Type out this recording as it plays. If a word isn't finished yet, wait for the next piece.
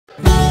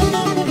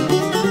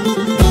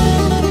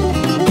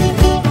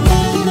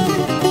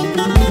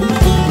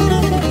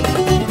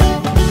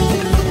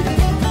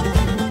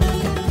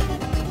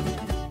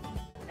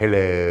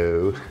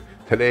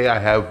Today I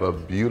have a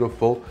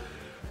beautiful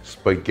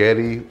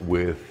spaghetti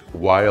with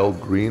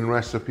wild green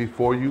recipe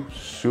for you.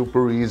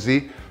 Super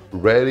easy,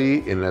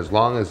 ready in as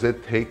long as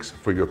it takes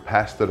for your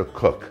pasta to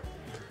cook.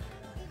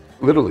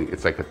 Literally,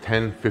 it's like a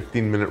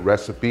 10-15 minute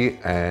recipe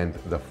and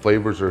the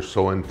flavors are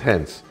so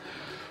intense.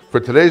 For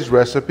today's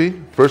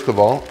recipe, first of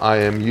all, I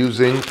am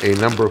using a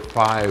number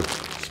 5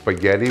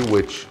 spaghetti,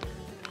 which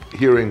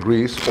here in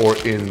Greece or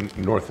in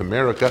North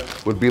America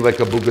would be like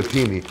a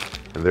bucatini.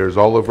 And there's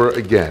Oliver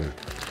again.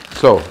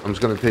 So I'm just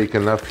gonna take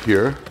enough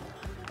here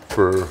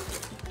for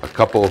a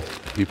couple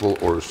people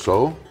or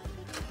so.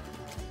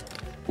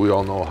 We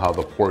all know how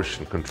the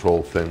portion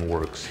control thing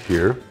works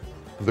here.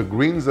 The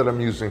greens that I'm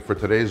using for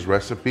today's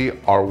recipe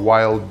are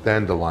wild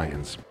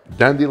dandelions.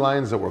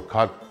 Dandelions that were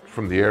caught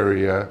from the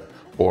area,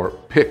 or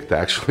picked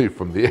actually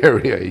from the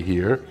area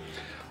here.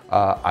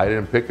 I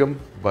didn't pick them,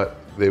 but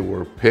they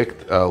were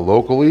picked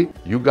locally.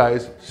 You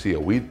guys see a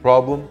weed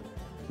problem,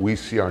 we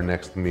see our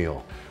next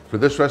meal. For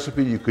this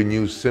recipe, you can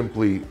use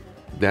simply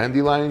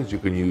dandelions, you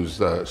can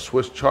use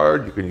Swiss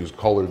chard, you can use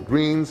collard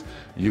greens,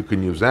 you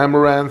can use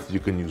amaranth, you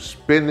can use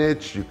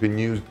spinach, you can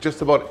use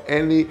just about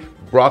any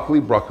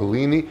broccoli,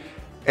 broccolini,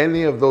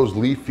 any of those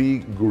leafy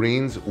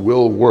greens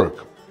will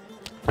work.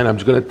 And I'm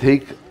just gonna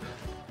take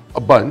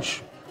a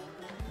bunch.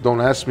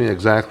 Don't ask me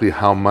exactly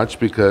how much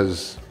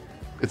because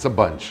it's a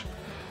bunch.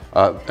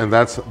 And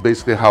that's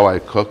basically how I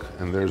cook.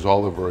 And there's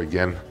Oliver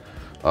again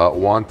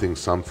wanting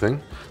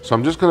something. So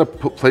I'm just gonna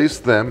place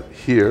them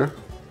here,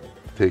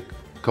 take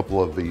a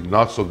couple of the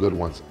not so good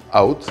ones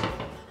out.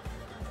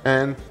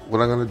 And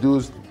what I'm gonna do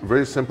is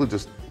very simply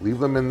just leave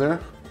them in there,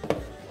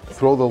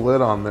 throw the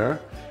lid on there,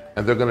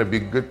 and they're gonna be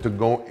good to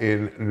go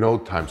in no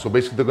time. So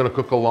basically they're gonna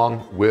cook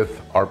along with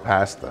our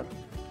pasta.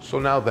 So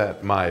now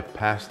that my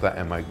pasta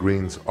and my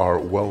greens are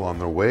well on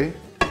their way,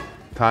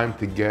 time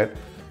to get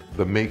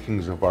the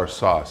makings of our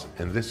sauce.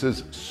 And this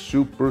is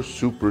super,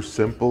 super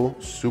simple,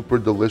 super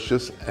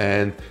delicious,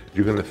 and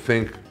you're gonna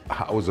think,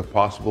 how is it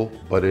possible?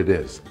 But it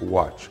is.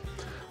 Watch.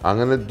 I'm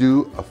gonna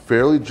do a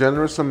fairly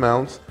generous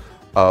amount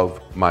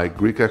of my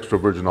Greek extra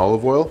virgin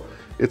olive oil.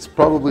 It's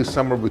probably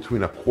somewhere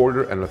between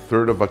 1/4 and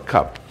 1/3 of a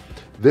cup.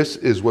 This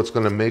is what's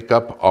gonna make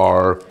up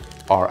our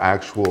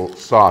actual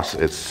sauce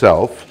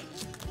itself.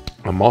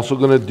 I'm also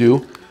gonna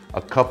do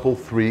a couple,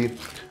 3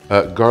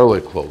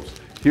 garlic cloves.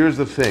 Here's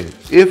the thing,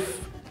 if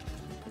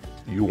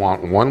you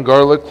want 1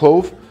 garlic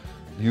clove,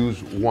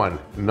 use 1,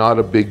 not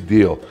a big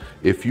deal.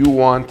 If you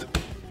want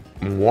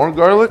more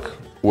garlic,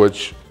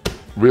 which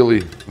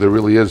there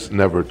really is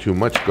never too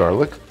much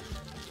garlic,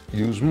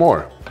 use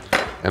more.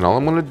 And all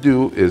I'm gonna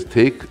do is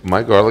take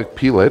my garlic,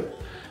 peel it,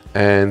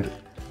 and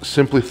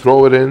simply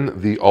throw it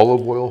in the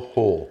olive oil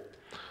whole.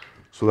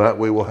 So that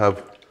way we'll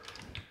have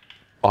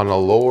on a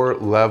lower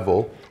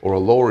level or a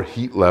lower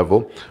heat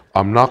level,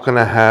 I'm not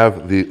gonna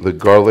have the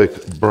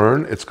garlic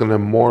burn. It's gonna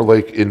more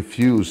like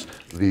infuse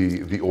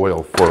the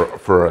oil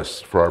for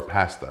us, for our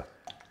pasta.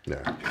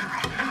 There.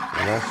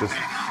 And that's just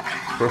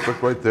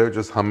perfect right there,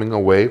 just humming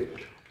away.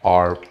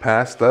 Our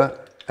pasta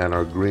and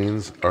our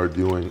greens are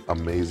doing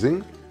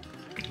amazing.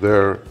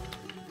 They're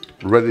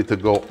ready to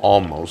go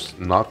almost,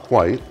 not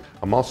quite.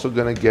 I'm also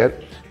gonna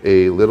get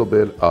a little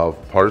bit of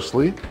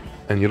parsley,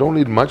 and you don't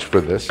need much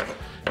for this.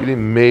 You need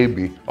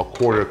maybe a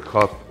 1/4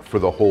 cup for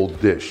the whole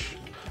dish.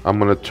 I'm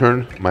gonna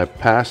turn my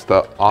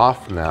pasta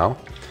off now,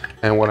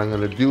 and what I'm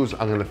gonna do is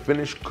I'm gonna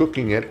finish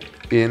cooking it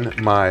in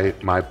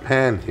my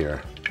pan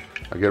here.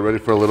 I get ready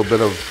for a little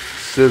bit of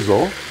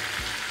sizzle,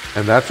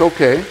 and that's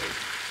okay.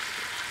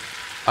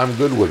 I'm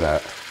good with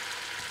that.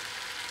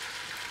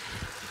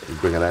 We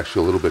bring it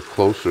actually a little bit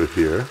closer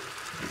here,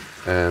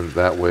 and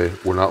that way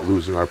we're not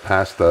losing our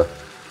pasta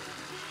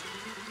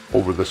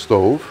over the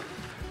stove.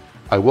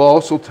 I will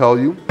also tell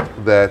you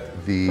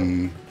that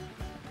the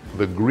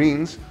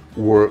greens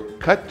were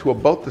cut to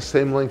about the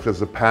same length as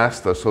the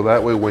pasta, so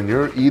that way when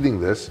you're eating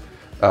this,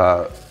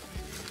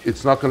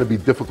 it's not going to be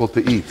difficult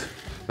to eat.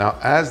 Now,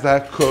 as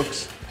that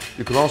cooks,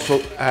 you can also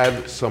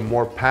add some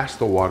more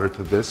pasta water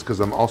to this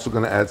because I'm also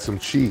going to add some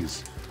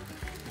cheese.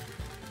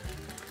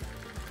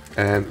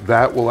 And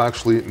that will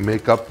actually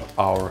make up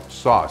our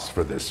sauce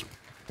for this.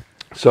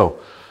 So,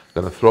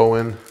 I'm going to throw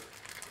in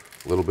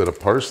a little bit of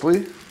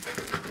parsley.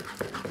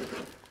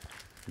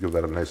 Give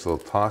that a nice little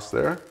toss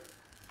there.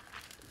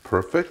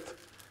 Perfect.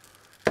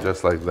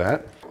 Just like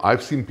that.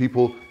 I've seen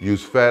people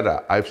use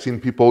feta. I've seen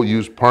people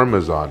use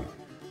Parmesan.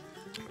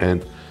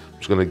 And I'm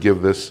just gonna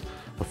give this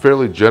a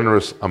fairly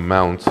generous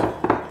amount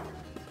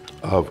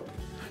of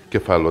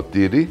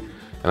kefalotiri.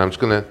 And I'm just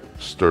gonna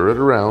stir it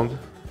around,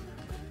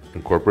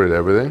 incorporate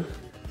everything.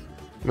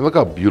 I mean, look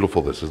how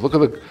beautiful this is. Look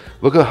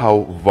at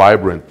how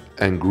vibrant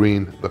and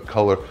green the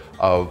color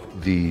of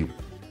the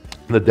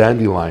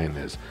dandelion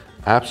is.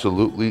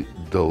 Absolutely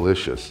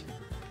delicious.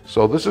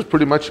 So this is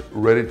pretty much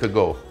ready to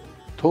go.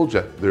 Told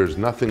you, there's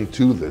nothing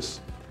to this.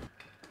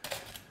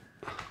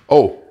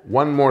 Oh,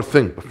 one more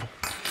thing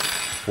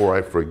before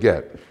I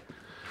forget.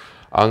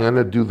 I'm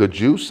gonna do the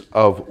juice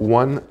of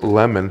 1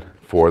 lemon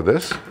for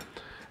this.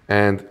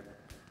 And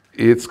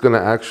it's gonna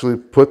actually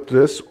put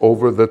this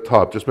over the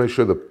top. Just make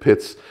sure the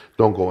pits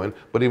don't go in.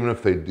 But even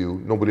if they do,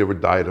 nobody ever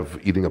died of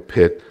eating a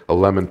pit, a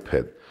lemon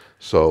pit.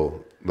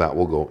 So that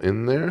will go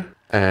in there.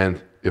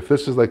 And if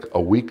this is like a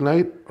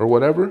weeknight or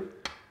whatever,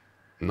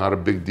 not a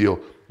big deal.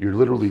 You're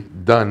literally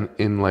done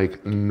in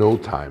like no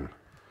time.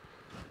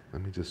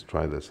 Let me just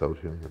try this out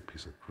here. A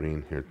piece of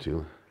green here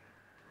too.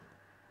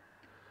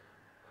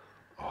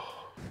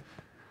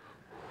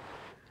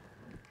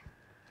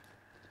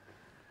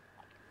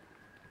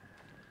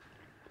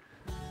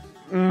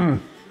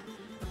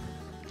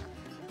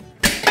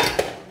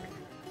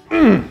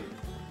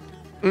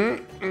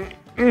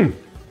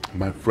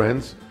 My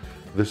friends,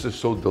 this is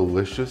so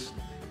delicious,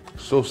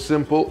 so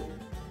simple,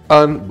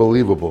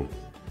 unbelievable.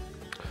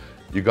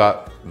 You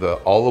got the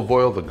olive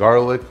oil, the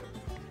garlic,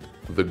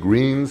 the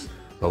greens,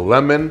 the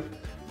lemon.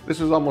 This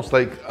is almost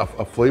like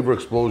a flavor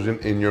explosion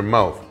in your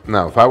mouth.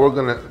 Now, if I were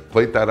gonna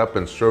plate that up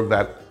and serve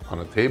that on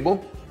a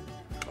table,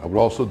 I would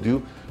also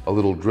do a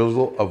little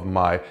drizzle of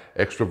my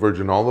extra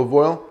virgin olive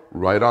oil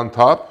right on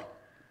top.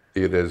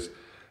 It is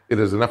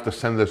enough to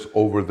send this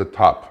over the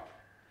top.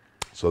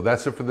 So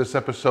that's it for this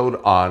episode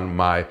on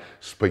my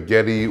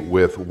spaghetti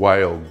with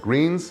wild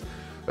greens.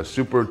 A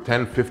super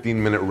 10-15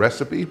 minute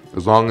recipe.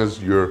 As long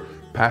as your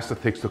pasta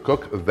takes to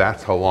cook,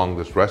 that's how long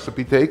this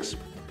recipe takes.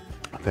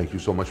 Thank you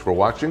so much for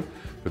watching.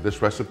 For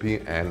this recipe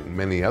and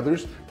many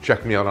others,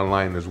 check me out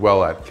online as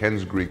well at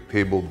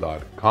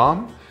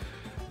kensgreektable.com.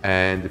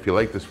 And if you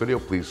like this video,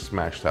 please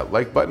smash that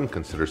like button.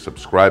 Consider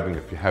subscribing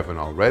if you haven't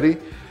already.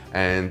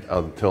 And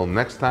until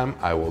next time,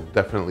 I will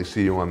definitely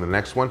see you on the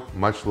next one.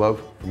 Much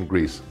love from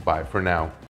Greece. Bye for now.